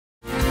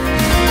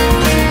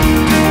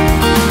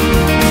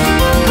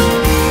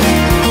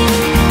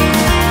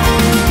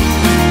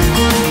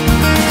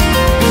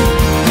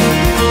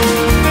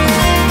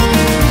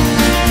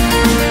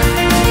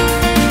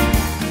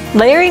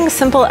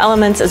simple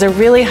elements is a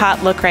really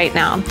hot look right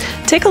now.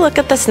 Take a look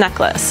at this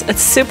necklace.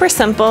 It's super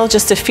simple,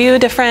 just a few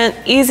different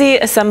easy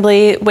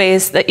assembly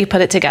ways that you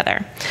put it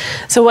together.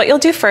 So what you'll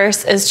do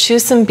first is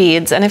choose some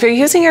beads, and if you're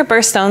using your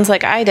birthstones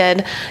like I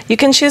did, you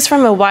can choose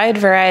from a wide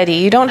variety.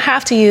 You don't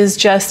have to use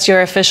just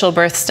your official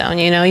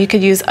birthstone, you know, you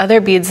could use other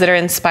beads that are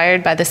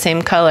inspired by the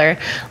same color.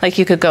 Like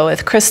you could go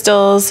with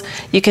crystals,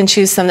 you can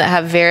choose some that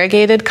have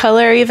variegated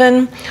color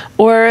even,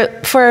 or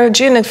for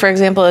June, for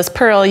example, as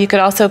pearl, you could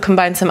also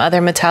combine some other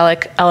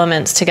metallic elements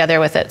together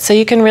with it. So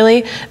you can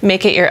really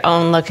make it your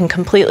own look and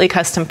completely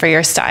custom for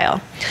your style.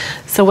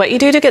 So what you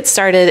do to get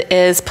started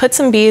is put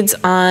some beads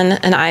on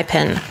an eye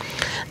pin.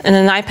 And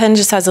an eye pin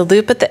just has a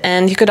loop at the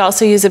end. You could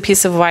also use a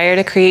piece of wire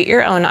to create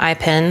your own eye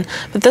pin,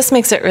 but this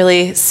makes it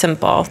really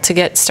simple to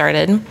get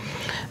started.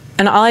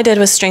 And all I did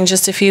was string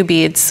just a few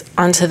beads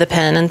onto the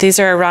pin, and these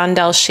are a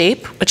rondelle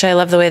shape, which I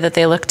love the way that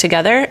they look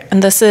together.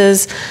 And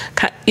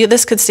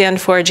this could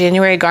stand for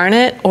January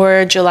garnet,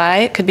 or July,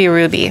 it could be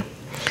ruby.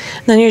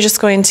 And then you're just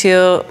going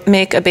to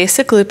make a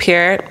basic loop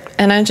here,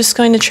 and I'm just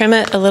going to trim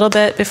it a little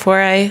bit before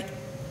I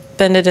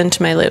bend it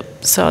into my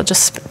loop. So I'll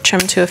just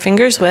trim to a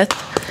finger's width,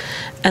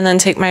 and then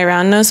take my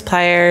round nose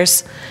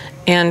pliers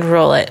and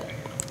roll it.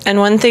 And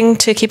one thing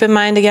to keep in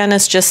mind again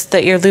is just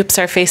that your loops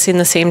are facing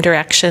the same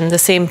direction, the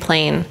same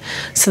plane,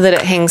 so that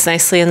it hangs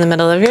nicely in the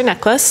middle of your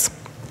necklace.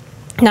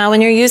 Now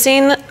when you're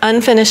using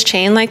unfinished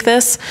chain like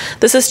this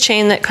is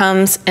chain that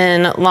comes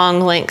in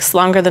long lengths,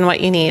 longer than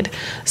what you need.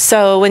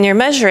 So when you're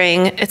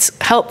measuring, it's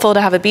helpful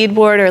to have a bead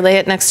board or lay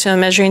it next to a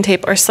measuring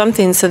tape or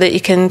something so that you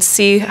can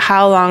see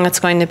how long it's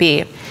going to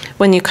be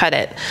when you cut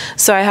it.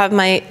 So I have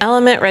my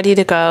element ready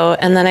to go,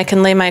 and then I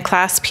can lay my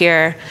clasp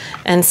here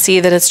and see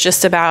that it's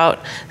just about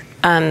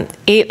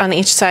 8 on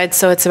each side,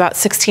 so it's about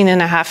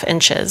 16.5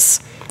 inches.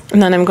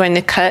 And then I'm going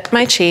to cut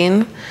my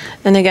chain,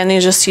 and again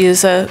you just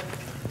use a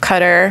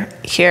cutter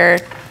here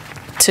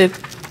to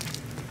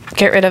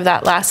get rid of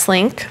that last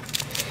link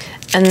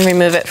and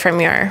remove it from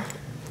your,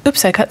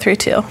 oops, I cut through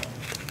two.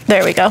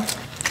 There we go.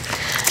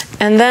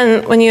 And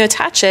then when you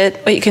attach it,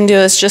 what you can do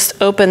is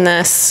just open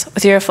this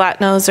with your flat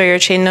nose or your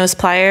chain nose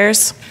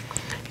pliers.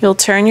 You'll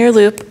turn your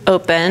loop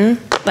open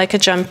like a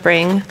jump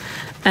ring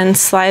and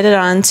slide it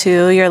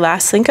onto your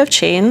last link of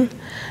chain,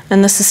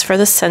 and this is for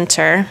the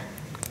center.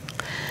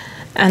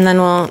 And then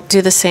we'll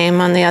do the same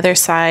on the other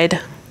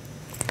side.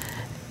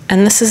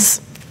 And this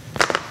is,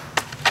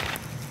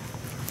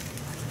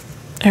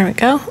 there we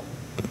go,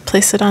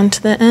 place it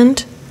onto the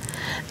end,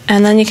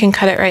 and then you can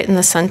cut it right in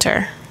the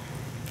center.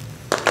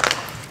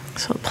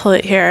 So I'll pull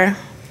it here,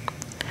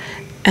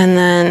 and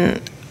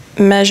then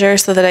measure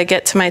so that I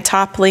get to my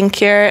top link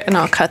here, and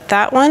I'll cut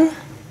that one.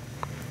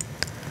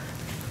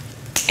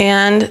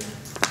 And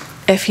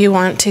if you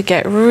want to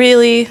get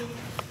really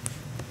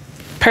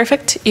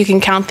perfect, you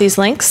can count these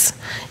links.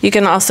 You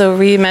can also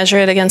re-measure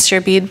it against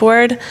your bead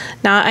board.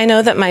 Now I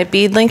know that my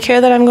bead link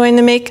here that I'm going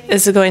to make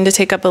is going to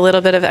take up a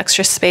little bit of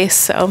extra space,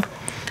 so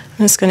I'm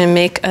just going to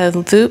make a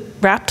loop,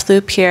 wrapped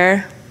loop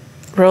here,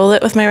 roll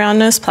it with my round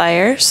nose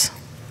pliers,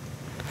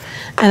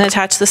 and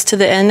attach this to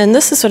the end. And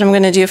this is what I'm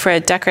going to do for a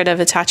decorative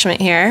attachment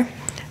here,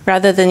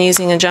 rather than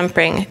using a jump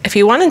ring. If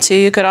you wanted to,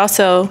 you could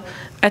also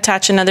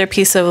attach another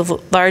piece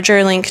of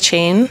larger link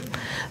chain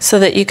so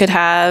that you could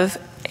have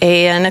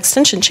an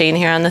extension chain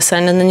here on this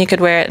end, and then you could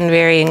wear it in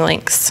varying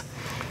lengths.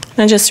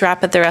 And just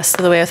wrap it the rest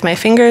of the way with my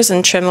fingers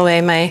and trim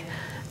away my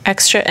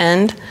extra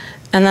end,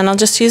 and then I'll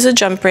just use a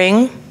jump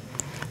ring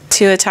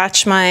to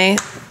attach my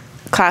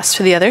clasp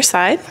to the other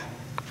side.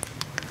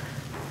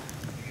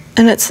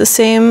 And it's the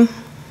same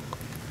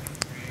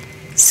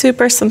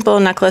super simple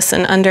necklace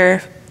in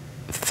under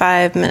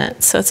 5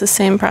 minutes. So it's the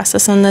same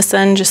process on this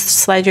end. Just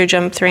slide your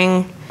jump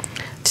ring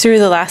through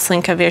the last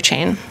link of your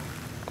chain.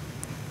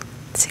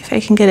 Let's see if I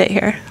can get it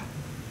here.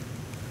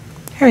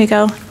 Here we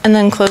go. And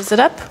then close it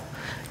up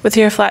with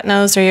your flat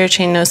nose or your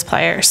chain nose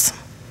pliers.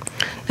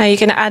 Now you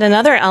can add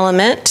another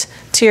element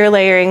to your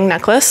layering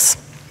necklace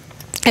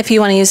if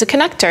you want to use a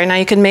connector. Now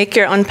you can make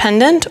your own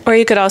pendant, or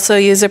you could also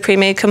use a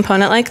pre-made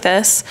component like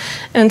this.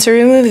 And to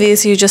remove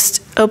these, you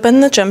just open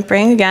the jump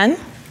ring again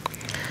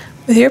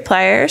with your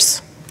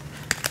pliers,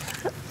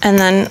 and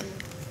then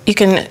you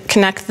can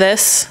connect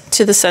this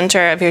to the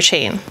center of your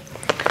chain.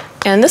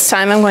 And this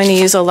time I'm going to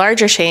use a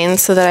larger chain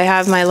so that I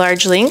have my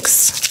large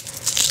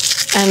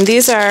links. And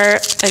these are,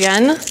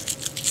 again,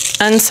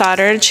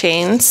 unsoldered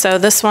chains. So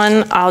this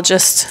one I'll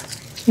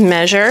just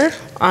measure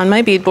on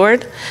my bead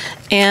board.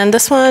 And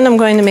this one I'm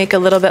going to make a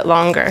little bit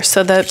longer.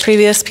 So the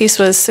previous piece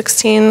was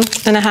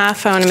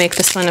 16.5. I want to make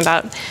this one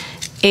about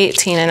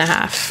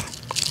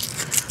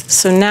 18.5.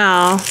 So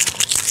now,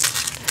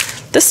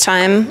 this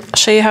time, I'll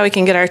show you how we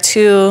can get our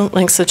 2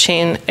 lengths of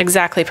chain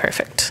exactly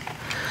perfect.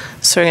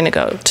 So we're going to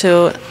go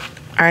to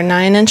our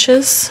 9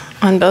 inches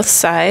on both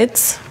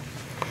sides,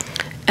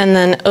 and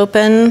then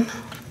open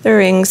the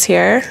rings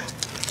here.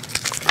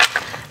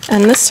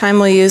 And this time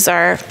we'll use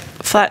our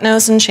flat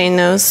nose and chain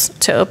nose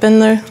to open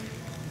the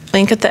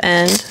link at the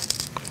end.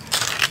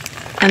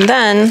 And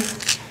then,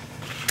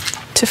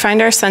 to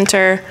find our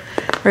center,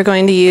 we're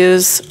going to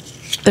use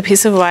the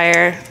piece of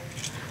wire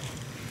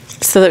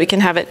so that we can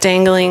have it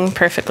dangling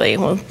perfectly.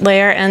 We'll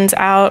lay our ends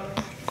out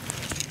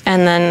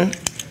and then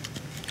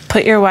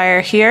put your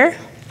wire here,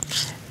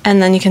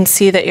 and then you can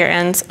see that your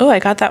ends, oh, I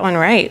got that one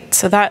right.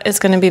 So that is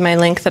going to be my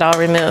link that I'll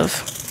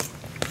remove.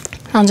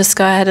 I'll just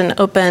go ahead and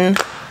open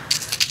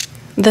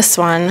this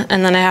one,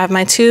 and then I have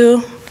my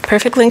 2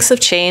 perfect links of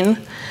chain,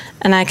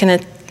 and I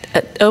can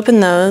open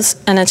those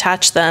and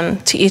attach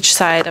them to each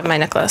side of my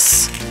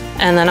necklace.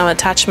 And then I'll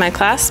attach my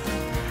clasp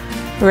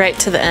right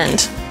to the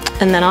end,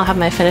 and then I'll have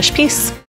my finished piece.